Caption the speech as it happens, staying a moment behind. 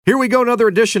Here we go, another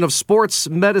edition of Sports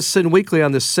Medicine Weekly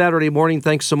on this Saturday morning.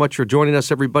 Thanks so much for joining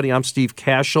us, everybody. I'm Steve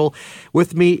Cashel.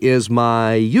 With me is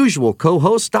my usual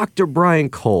co-host, Dr. Brian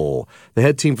Cole, the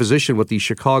head team physician with the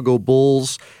Chicago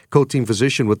Bulls, co-team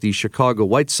physician with the Chicago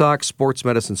White Sox, sports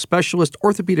medicine specialist,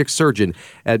 orthopedic surgeon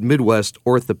at Midwest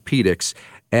Orthopedics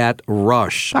at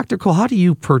Rush. Dr. Cole, how do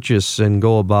you purchase and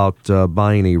go about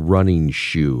buying a running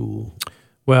shoe?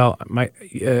 Well,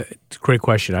 it's a great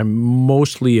question. I'm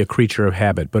mostly a creature of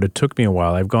habit, but it took me a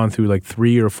while. I've gone through like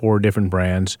 3 or 4 different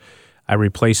brands. I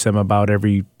replace them about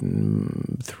every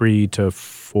 3 to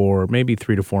 4, maybe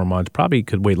 3 to 4 months. Probably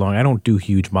could wait long. I don't do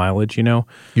huge mileage, you know.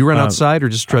 You run outside or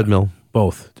just treadmill?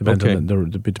 Both. Depends on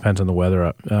it depends on the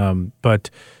weather.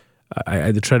 But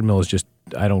the treadmill is just,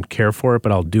 I don't care for it,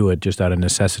 but I'll do it just out of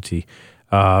necessity.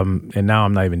 And now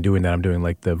I'm not even doing that. I'm doing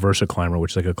like the VersaClimber,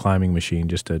 which is like a climbing machine,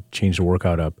 just to change the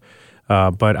workout up.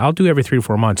 But I'll do every 3 to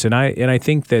 4 months. And I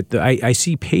think that I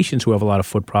see patients who have a lot of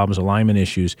foot problems, alignment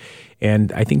issues,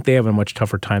 and I think they have a much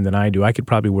tougher time than I do. I could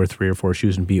probably wear 3 or 4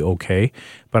 shoes and be okay.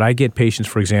 But I get patients,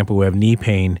 for example, who have knee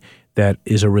pain that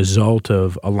is a result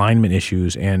of alignment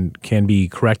issues and can be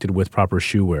corrected with proper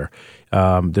shoe wear.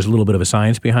 There's a little bit of a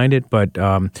science behind it, but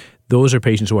those are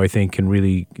patients who I think can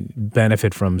really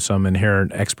benefit from some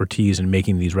inherent expertise in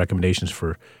making these recommendations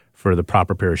for the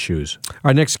proper pair of shoes.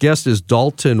 Our next guest is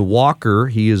Dalton Walker.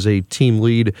 He is a team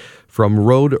lead from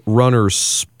Road Runner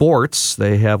Sports.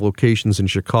 They have locations in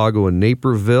Chicago and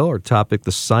Naperville. Our topic,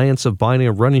 the science of buying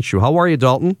a running shoe. How are you,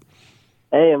 Dalton?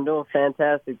 Hey, I'm doing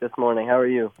fantastic this morning. How are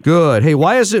you? Good. Hey,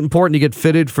 why is it important to get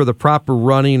fitted for the proper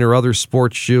running or other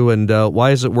sports shoe, and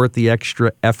why is it worth the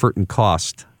extra effort and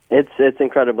cost? It's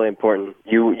incredibly important.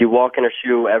 You walk in a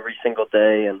shoe every single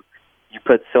day, and you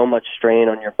put so much strain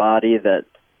on your body that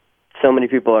so many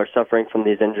people are suffering from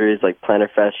these injuries like plantar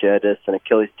fasciitis and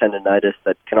Achilles tendonitis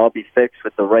that can all be fixed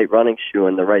with the right running shoe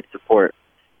and the right support.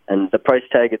 And the price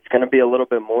tag, it's going to be a little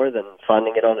bit more than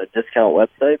finding it on a discount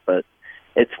website, but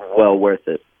it's well worth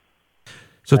it.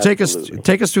 So take us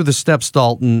through the steps,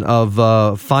 Dalton,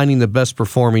 of finding the best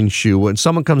performing shoe. When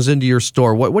someone comes into your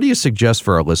store, what do you suggest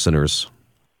for our listeners?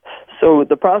 So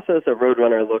the process at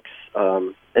Roadrunner looks,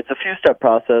 it's a few-step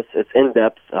process. It's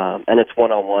in-depth, and it's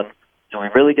one-on-one. So we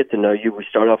really get to know you. We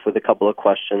start off with a couple of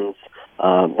questions,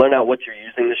 learn out what you're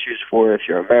using the shoes for, if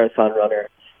you're a marathon runner,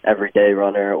 everyday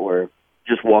runner, or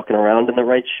just walking around in the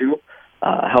right shoe,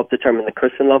 help determine the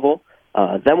cushion level.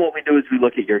 Then what we do is we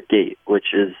look at your gait,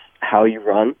 which is how you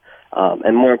run,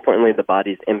 and more importantly, the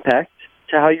body's impact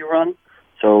to how you run.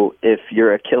 So if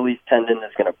your Achilles tendon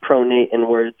is going to pronate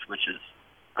inwards, which is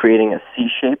creating a C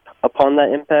shape upon that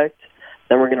impact,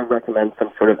 then we're going to recommend some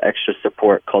sort of extra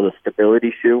support called a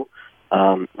stability shoe.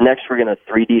 Next, we're going to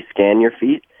 3D scan your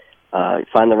feet,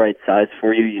 find the right size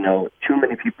for you. You know, too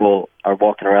many people are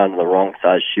walking around in the wrong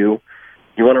size shoe.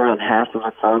 You want around half of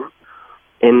a thumb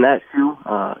in that shoe,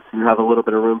 so you have a little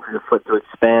bit of room for your foot to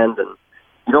expand, and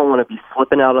you don't want to be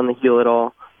slipping out on the heel at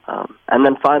all. And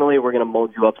then finally, we're going to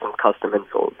mold you up some custom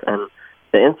insoles. And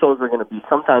the insoles are going to be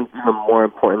sometimes even more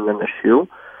important than the shoe,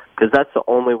 because that's the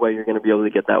only way you're going to be able to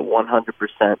get that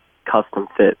 100% custom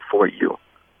fit for you.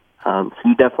 So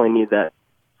you definitely need that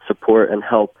support and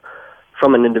help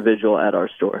from an individual at our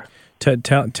store.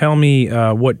 Tell me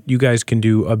what you guys can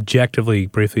do objectively,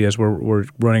 briefly, as we're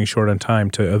running short on time,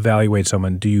 to evaluate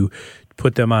someone. Do you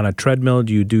put them on a treadmill?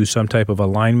 Do you do some type of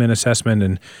alignment assessment?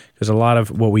 And because a lot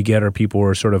of what we get are people who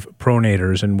are sort of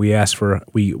pronators, and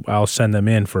I'll send them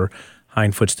in for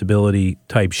hindfoot stability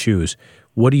type shoes.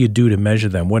 What do you do to measure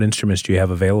them? What instruments do you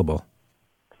have available?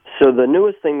 So the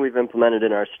newest thing we've implemented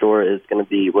in our store is going to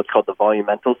be what's called the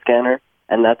volumetric scanner,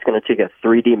 and that's going to take a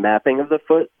 3D mapping of the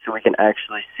foot so we can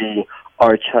actually see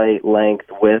arch height, length,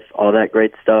 width, all that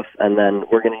great stuff, and then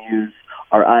we're going to use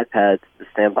our iPads to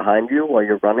stand behind you while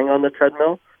you're running on the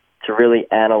treadmill to really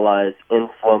analyze in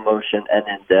slow motion and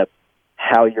in depth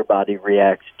how your body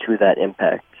reacts to that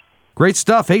impact. Great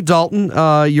stuff. Hey, Dalton,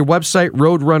 your website,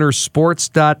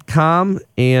 roadrunnersports.com,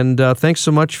 and thanks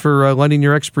so much for lending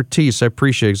your expertise. I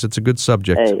appreciate it because it's a good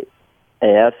subject. Hey,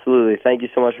 absolutely. Thank you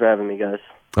so much for having me, guys.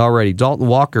 Alrighty, Dalton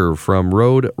Walker from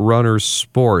Road Runner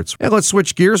Sports. And let's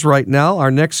switch gears right now.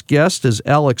 Our next guest is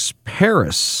Alex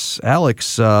Paris.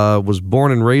 Alex was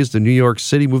born and raised in New York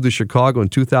City, moved to Chicago in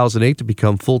 2008 to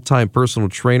become full-time personal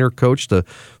trainer, coach to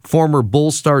former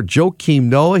Bulls star Joakim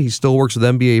Noah. He still works with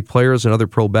NBA players and other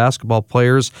pro basketball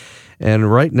players.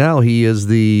 And right now he is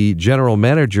the general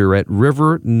manager at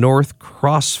River North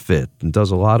CrossFit and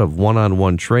does a lot of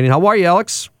one-on-one training. How are you,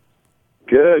 Alex?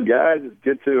 Good, guys. It's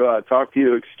good to talk to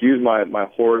you. Excuse my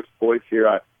hoarse voice here.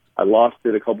 I lost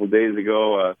it a couple of days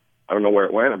ago. I don't know where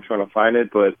it went. I'm trying to find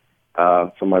it, but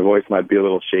So my voice might be a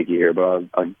little shaky here, but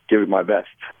I'll give it my best.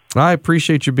 I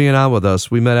appreciate you being on with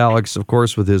us. We met Alex, of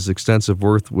course, with his extensive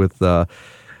work with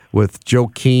Joe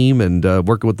Keem and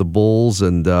working with the Bulls,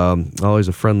 and always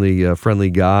a friendly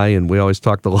guy. And we always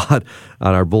talked a lot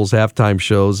on our Bulls halftime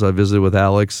shows. I visited with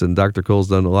Alex, and Dr. Cole's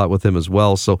done a lot with him as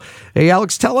well. So, hey,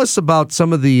 Alex, tell us about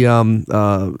some of the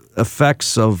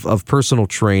effects of personal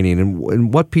training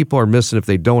and what people are missing if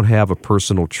they don't have a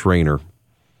personal trainer.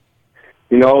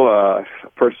 A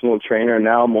personal trainer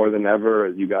now more than ever,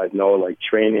 as you guys know, like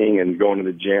training and going to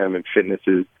the gym and fitness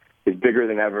is bigger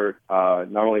than ever,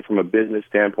 not only from a business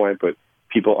standpoint, but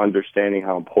people understanding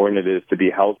how important it is to be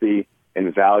healthy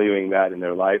and valuing that in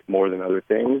their life more than other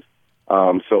things.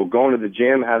 So going to the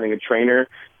gym, having a trainer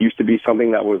used to be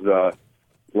something that was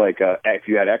if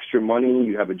you had extra money,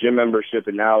 you have a gym membership,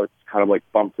 and now it's kind of like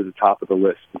bumped to the top of the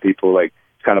list for people. Like,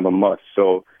 it's kind of a must.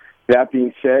 So that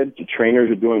being said, the trainers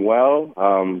are doing well.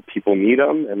 People need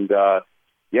them, and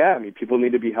people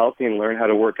need to be healthy and learn how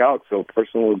to work out. So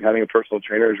having a personal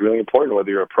trainer is really important, whether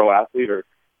you're a pro athlete or,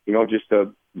 just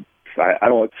I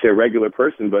don't want to say a regular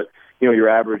person, but, your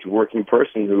average working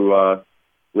person who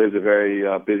lives a very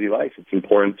busy life. It's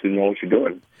important to know what you're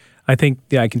doing. I think,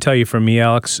 I can tell you from me,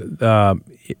 Alex,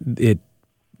 it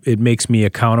makes me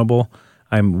accountable.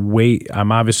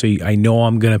 I'm obviously, I know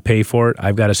I'm going to pay for it.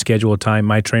 I've got to schedule a time.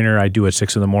 My trainer, I do at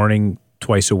 6 a.m.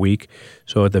 twice a week.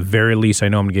 So at the very least, I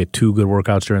know I'm going to get 2 good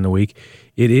workouts during the week.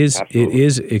 It is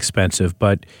expensive,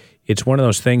 but it's one of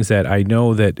those things that I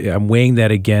know that I'm weighing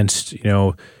that against,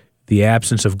 the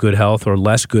absence of good health or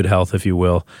less good health, if you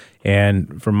will.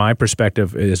 And from my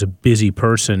perspective, as a busy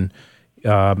person,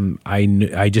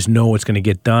 I just know it's going to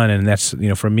get done. And that's,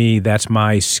 for me, that's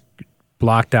my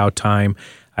blocked out time.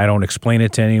 I don't explain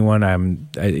it to anyone.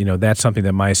 That's something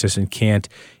that my assistant can't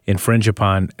infringe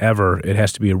upon ever. It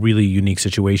has to be a really unique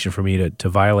situation for me to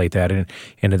violate that. And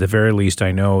at the very least,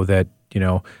 I know that,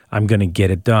 I'm going to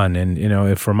get it done. And,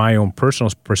 if from my own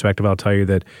personal perspective, I'll tell you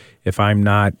that if I'm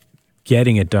not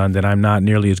getting it done, then I'm not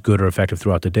nearly as good or effective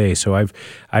throughout the day. So I've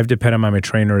depended on my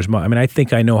trainer as much. I mean, I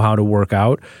think I know how to work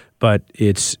out, but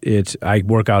I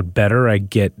work out better.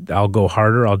 I'll go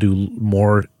harder. I'll do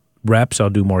more reps.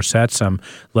 I'll do more sets. I'm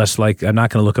not going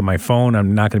to look at my phone.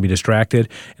 I'm not going to be distracted.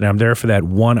 And I'm there for that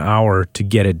 1 hour to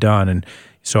get it done. And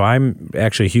so I'm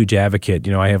actually a huge advocate.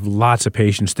 I have lots of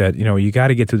patients that, you got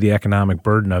to get through the economic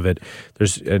burden of it.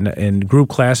 And group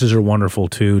classes are wonderful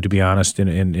too, to be honest,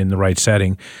 in the right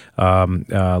setting,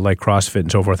 like CrossFit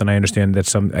and so forth. And I understand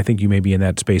that I think you may be in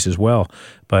that space as well.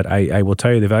 But I will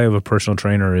tell you the value of a personal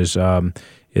trainer is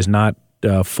not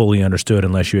fully understood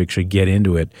unless you actually get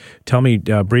into it. Tell me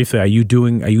briefly, are you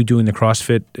doing the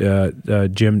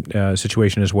CrossFit gym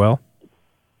situation as well?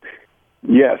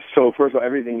 Yes. So first of all,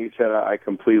 everything you said, I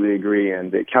completely agree.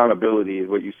 And the accountability is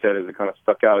what you said is it kind of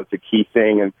stuck out. It's a key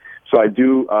thing. And so I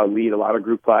do lead a lot of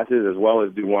group classes as well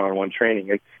as do one-on-one training.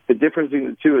 And the difference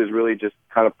between the two is really just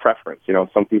kind of preference.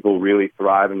 Some people really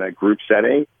thrive in that group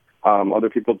setting. Other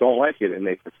people don't like it, and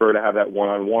they prefer to have that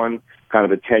one-on-one kind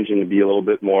of attention to be a little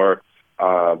bit more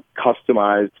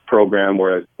customized program,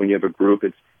 whereas when you have a group,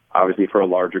 it's obviously for a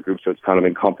larger group, so it's kind of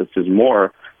encompasses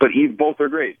more. But both are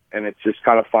great, and it's just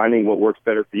kind of finding what works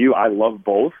better for you. I love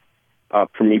both.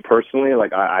 For me personally,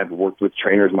 I've worked with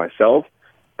trainers myself,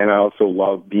 and I also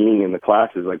love being in the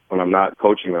classes. Like when I'm not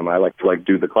coaching them, I like to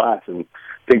do the class, and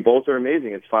I think both are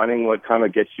amazing. It's finding what kind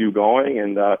of gets you going,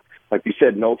 and like you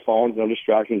said, no phones, no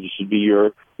distractions. It should be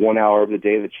your 1 hour of the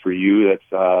day that's for you.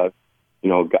 That's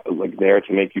there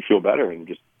to make you feel better and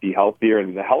just be healthier.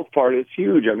 And the health part is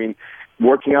huge. I mean,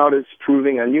 working out is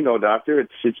proving, and doctor,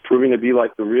 it's proving to be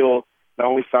like the real, not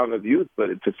only fountain of youth, but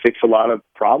to fix a lot of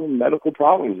medical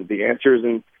problems. The answer is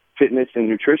in fitness and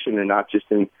nutrition and not just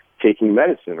in taking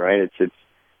medicine, right?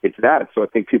 It's that. So I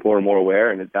think people are more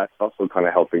aware, and that's also kind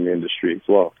of helping the industry as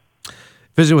well.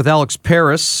 Visiting with Alex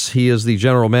Paris. He is the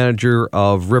general manager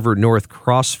of River North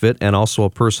CrossFit and also a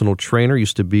personal trainer.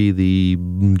 Used to be the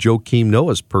Joakim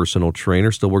Noah's personal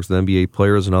trainer. Still works with NBA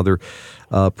players and other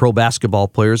pro basketball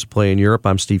players who play in Europe.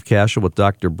 I'm Steve Cashel with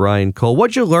Dr. Brian Cole.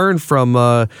 What'd you learn from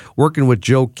working with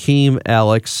Joakim,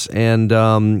 Alex, and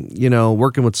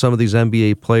working with some of these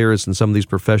NBA players and some of these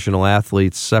professional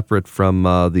athletes separate from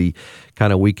the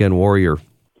kind of weekend warrior?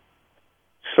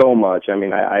 So much. I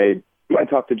mean, I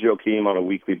talk to Joakim on a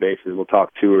weekly basis. We'll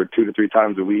talk 2 to 3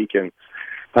 times a week and,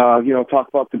 talk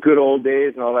about the good old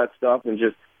days and all that stuff, and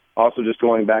just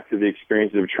going back to the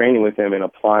experiences of training with him and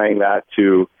applying that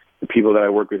to the people that I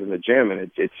work with in the gym.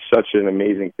 And it's such an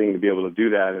amazing thing to be able to do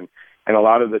that. And And a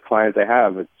lot of the clients I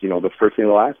have, it's, the first thing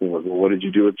they'll ask me was, well, what did you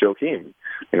do with Joakim?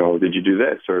 Did you do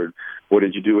this? Or what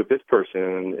did you do with this person?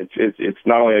 And it's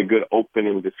not only a good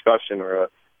opening discussion or a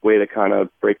way to kind of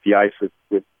break the ice with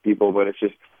people, but it's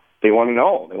just they want to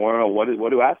know. They want to know what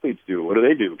do athletes do? What do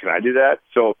they do? Can I do that?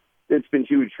 So it's been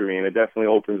huge for me, and it definitely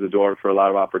opens the door for a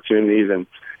lot of opportunities. And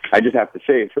I just have to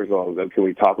say, first of all, can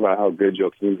we talk about how good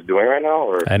Joakim's doing right now?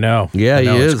 Or I know. Yeah, he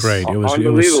is. It's great. It was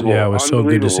so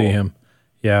good to see him.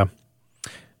 Yeah.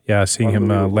 Yeah, seeing him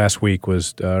last week it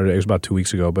was about 2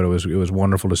 weeks ago, but it was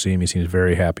wonderful to see him. He seems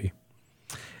very happy.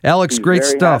 Alex, He's great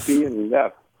very stuff. Happy and, yeah,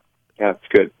 it's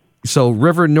good. So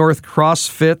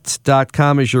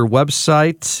rivernorthcrossfit.com is your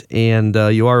website, and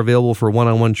you are available for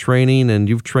one-on-one training, and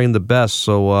you've trained the best,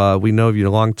 so we know you a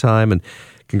long time, and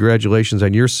congratulations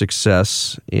on your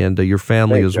success and your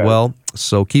family as well.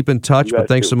 So keep in touch, but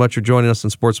thanks so much for joining us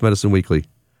on Sports Medicine Weekly.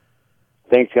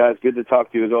 Thanks, guys. Good to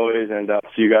talk to you as always, and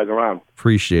see you guys around.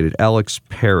 Appreciate it. Alex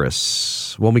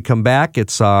Paris. When we come back,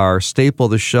 it's our staple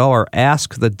of the show, our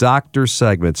Ask the Doctor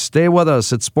segment. Stay with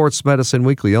us at Sports Medicine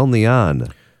Weekly, only on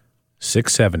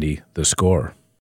 670, The Score.